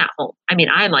 And even at home, I mean,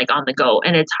 I'm like on the go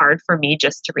and it's hard for me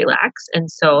just to relax.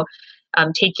 And so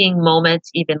taking moments,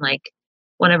 even like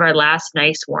one of our last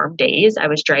nice warm days, I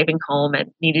was driving home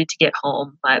and needed to get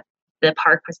home, but the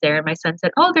park was there. And my son said,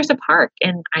 "Oh, there's a park."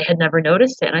 And I had never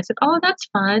noticed it. And I said, "Oh, that's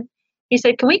fun." He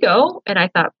said, "Can we go?" And I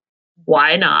thought,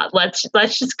 why not? Let's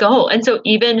just go. And so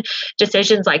even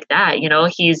decisions like that,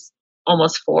 he's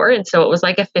almost 4. And so it was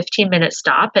like a 15-minute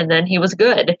stop and then he was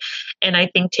good. And I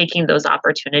think taking those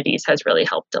opportunities has really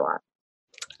helped a lot.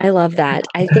 I love that.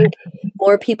 I think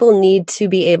more people need to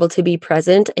be able to be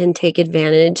present and take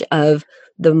advantage of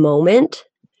the moment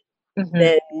Hmm.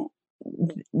 than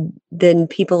than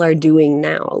people are doing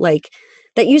now. Like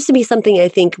that used to be something I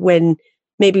think when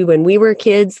we were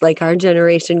kids, like our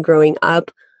generation growing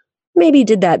up, maybe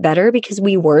did that better because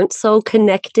we weren't so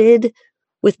connected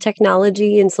with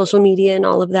technology and social media and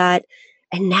all of that.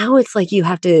 And now it's like you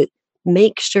have to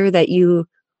make sure that you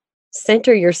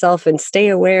center yourself and stay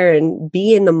aware and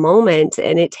be in the moment.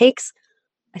 And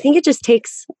I think it just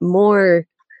takes more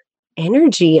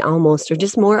energy almost, or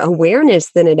just more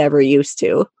awareness than it ever used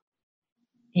to.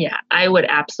 Yeah, I would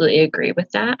absolutely agree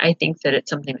with that. I think that it's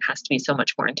something that has to be so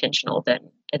much more intentional than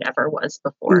it ever was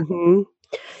before. Hmm.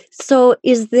 So,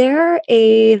 is there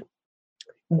a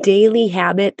daily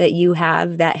habit that you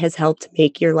have that has helped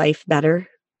make your life better?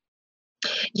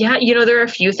 Yeah, there are a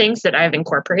few things that I've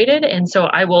incorporated, and so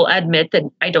I will admit that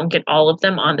I don't get all of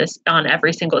them on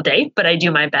every single day, but I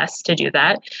do my best to do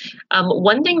that.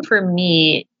 One thing for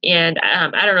me, and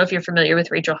I don't know if you're familiar with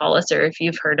Rachel Hollis or if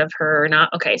you've heard of her or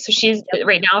not. Okay, so she's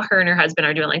right now, her and her husband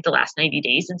are doing like the last 90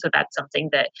 days, and so that's something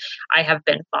that I have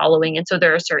been following. And so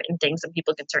there are certain things, and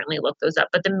people can certainly look those up.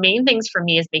 But the main things for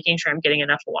me is making sure I'm getting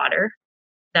enough water.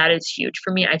 That is huge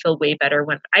for me. I feel way better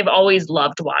when I've always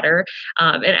loved water.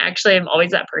 And actually, I'm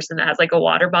always that person that has like a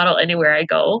water bottle anywhere I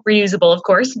go, reusable, of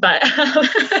course, but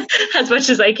as much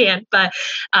as I can. But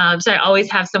so I always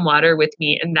have some water with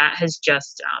me, and that has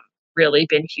just really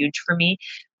been huge for me.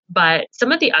 But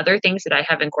some of the other things that I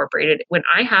have incorporated when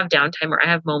I have downtime or I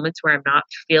have moments where I'm not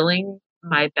feeling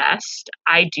my best,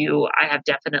 I have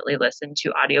definitely listened to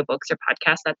audiobooks or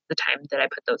podcasts. That's the time that I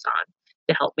put those on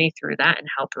to help me through that and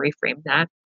help reframe that.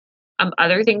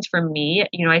 Other things for me,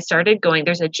 I started going,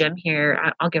 there's a gym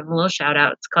here. I'll give them a little shout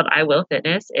out. It's called I Will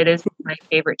Fitness. It is my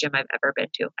favorite gym I've ever been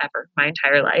to, ever, my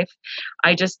entire life.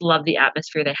 I just love the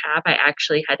atmosphere they have. I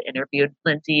actually had interviewed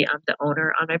Lindsay, the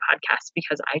owner, on my podcast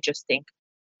because I just think,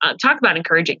 talk about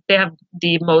encouraging. They have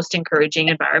the most encouraging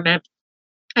environment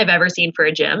I've ever seen for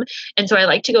a gym. And so I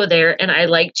like to go there, and I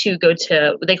like to go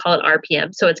to, they call it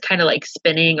RPM. So it's kind of like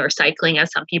spinning or cycling,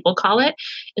 as some people call it.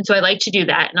 And so I like to do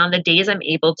that. And on the days I'm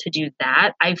able to do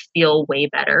that, I feel way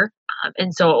better.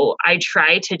 And so I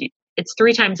try to do, it's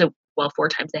 3 times well, 4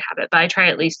 times they have it, but I try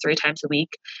at least 3 times a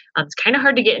week. It's kind of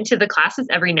hard to get into the classes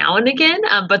every now and again,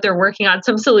 but they're working on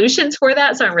some solutions for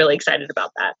that. So I'm really excited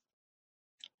about that.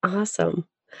 Awesome.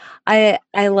 I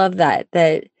love that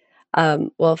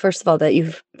well, first of all, that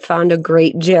you've found a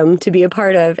great gym to be a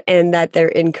part of, and that they're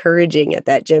encouraging at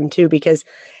that gym too, because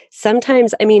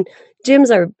sometimes, I mean,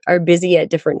 gyms are busy at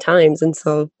different times, and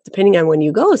so depending on when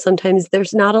you go, sometimes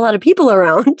there's not a lot of people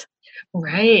around.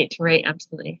 Right, right,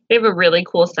 absolutely. They have a really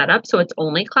cool setup, so it's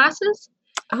only classes.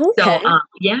 So, Okay.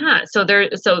 yeah, so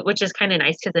which is kinda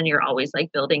nice because then you're always,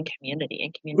 like, building community,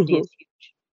 and community Mhm. is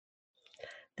huge.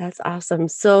 That's awesome.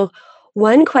 So,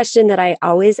 one question that I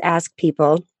always ask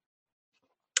people,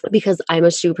 because I'm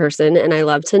a shoe person and I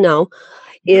love to know, Mhm.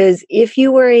 is if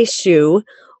you were a shoe,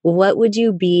 what would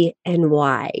you be and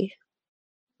why?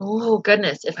 Oh,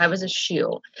 goodness, if I was a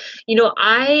shoe.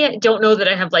 I don't know that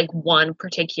I have, like, one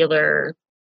particular,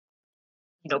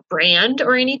 brand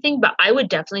or anything, but I would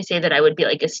definitely say that I would be,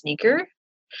 like, a sneaker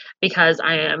because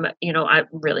I'm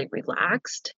really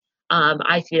relaxed.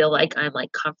 I feel like I'm,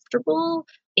 like, comfortable,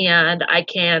 and I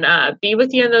can, be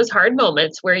with you in those hard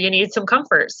moments where you need some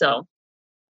comfort, so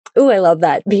Oh, I love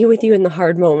that. Be with you in the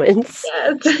hard moments.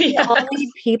 yes, We all yes. need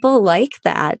people like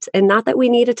that. And not that we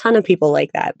need a ton of people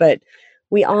like that, but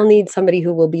we all need somebody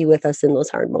who will be with us in those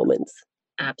hard moments.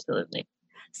 Absolutely.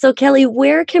 So, Kelly,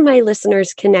 where can my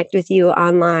listeners connect with you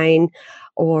online,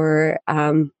 or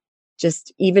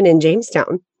just even in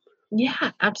Jamestown?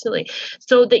 Yeah, absolutely.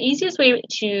 So the easiest way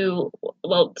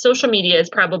social media is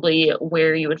probably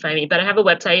where you would find me, but I have a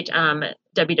website,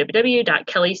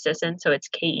 www.kellysisson, so it's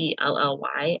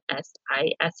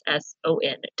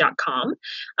KELLYSISSON.com.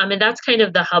 And that's kind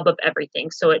of the hub of everything.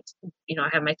 So I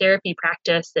have my therapy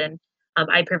practice, and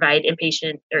I provide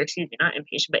inpatient, or excuse me, not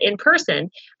inpatient, but in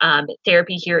person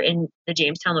therapy here in the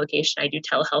Jamestown location. I do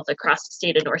telehealth across the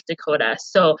state of North Dakota.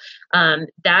 So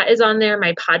that is on there.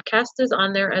 My podcast is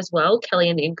on there as well, Kelly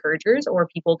and the Encouragers, or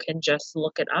people can just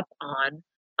look it up on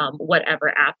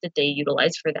whatever app that they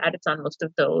utilize for that. It's on most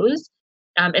of those.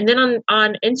 And then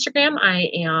on Instagram,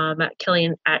 I am at Kelly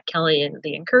and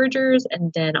the Encouragers.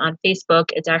 And then on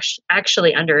Facebook, it's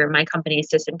actually under my company,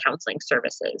 Sisson Counseling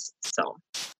Services. So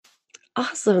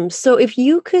Awesome. So, if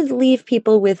you could leave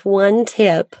people with one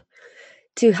tip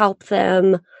to help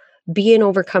them be an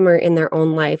overcomer in their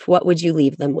own life, what would you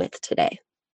leave them with today?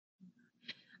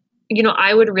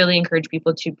 I would really encourage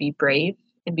people to be brave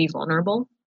and be vulnerable,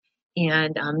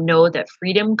 and know that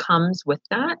freedom comes with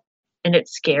that. And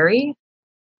it's scary,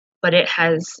 but it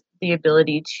has the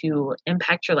ability to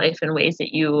impact your life in ways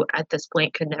that you at this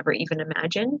point could never even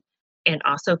imagine, and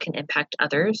also can impact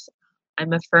others.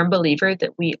 I'm a firm believer that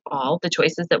the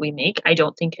choices that we make, I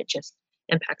don't think it just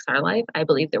impacts our life. I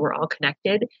believe that we're all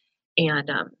connected,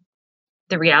 and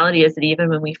the reality is that even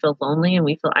when we feel lonely and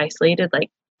we feel isolated, like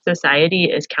society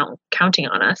is counting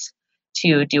on us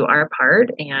to do our part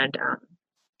and to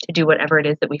do whatever it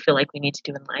is that we feel like we need to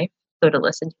do in life. So to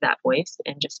listen to that voice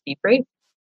and just be brave.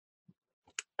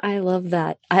 I love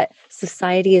that.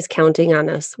 Society is counting on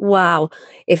us. Wow.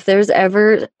 If there's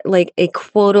ever like a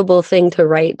quotable thing to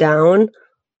write down,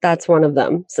 that's one of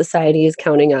them. Society is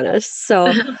counting on us.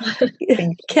 So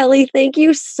Kelly, thank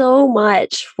you so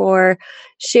much for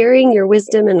sharing your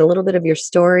wisdom and a little bit of your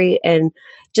story and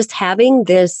just having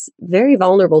this very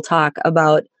vulnerable talk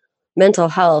about mental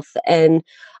health and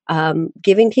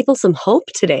giving people some hope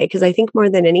today. Because I think more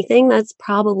than anything, that's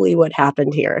probably what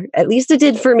happened here. At least it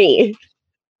did for me.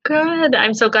 Good.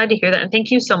 I'm so glad to hear that. And thank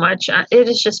you so much. It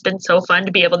has just been so fun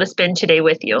to be able to spend today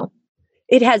with you.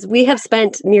 It has. We have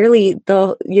spent nearly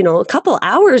a couple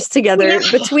hours together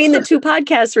between the two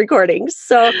podcast recordings.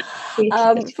 So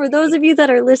for those of you that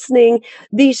are listening,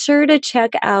 be sure to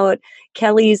check out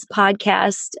Kelly's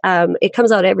podcast. It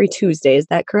comes out every Tuesday. Is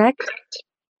that correct?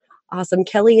 Awesome.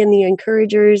 Kelly and the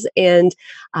Encouragers, and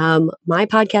my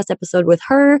podcast episode with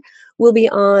her will be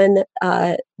on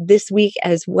this week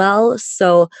as well.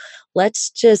 So let's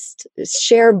just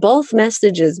share both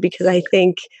messages, because I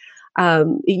think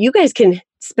you guys can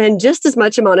spend just as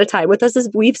much amount of time with us as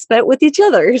we've spent with each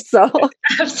other. So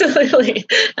Absolutely.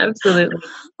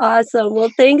 Awesome.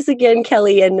 Well, thanks again,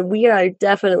 Kelly. And we are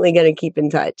definitely going to keep in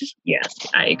touch. Yes,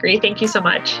 I agree. Thank you so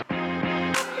much.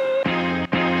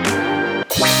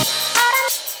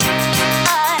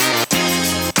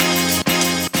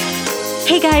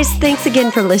 Hey guys, thanks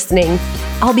again for listening.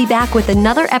 I'll be back with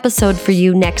another episode for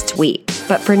you next week.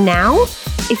 But for now,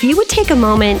 if you would take a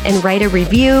moment and write a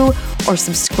review or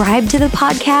subscribe to the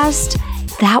podcast,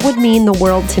 that would mean the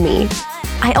world to me.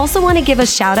 I also want to give a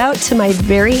shout out to my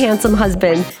very handsome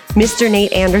husband, Mr.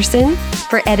 Nate Anderson,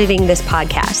 for editing this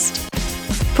podcast.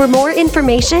 For more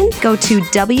information, go to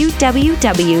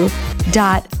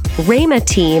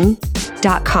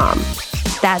www.raymateam.com.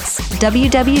 That's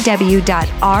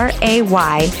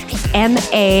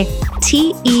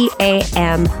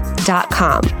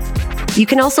www.raymateam.com. You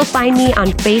can also find me on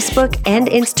Facebook and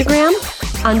Instagram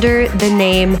under the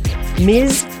name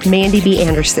Ms. Mandy B.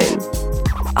 Anderson.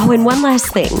 Oh, and one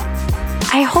last thing.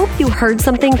 I hope you heard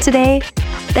something today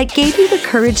that gave you the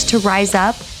courage to rise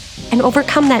up and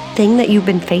overcome that thing that you've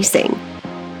been facing.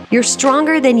 You're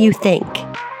stronger than you think.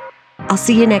 I'll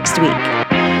see you next week.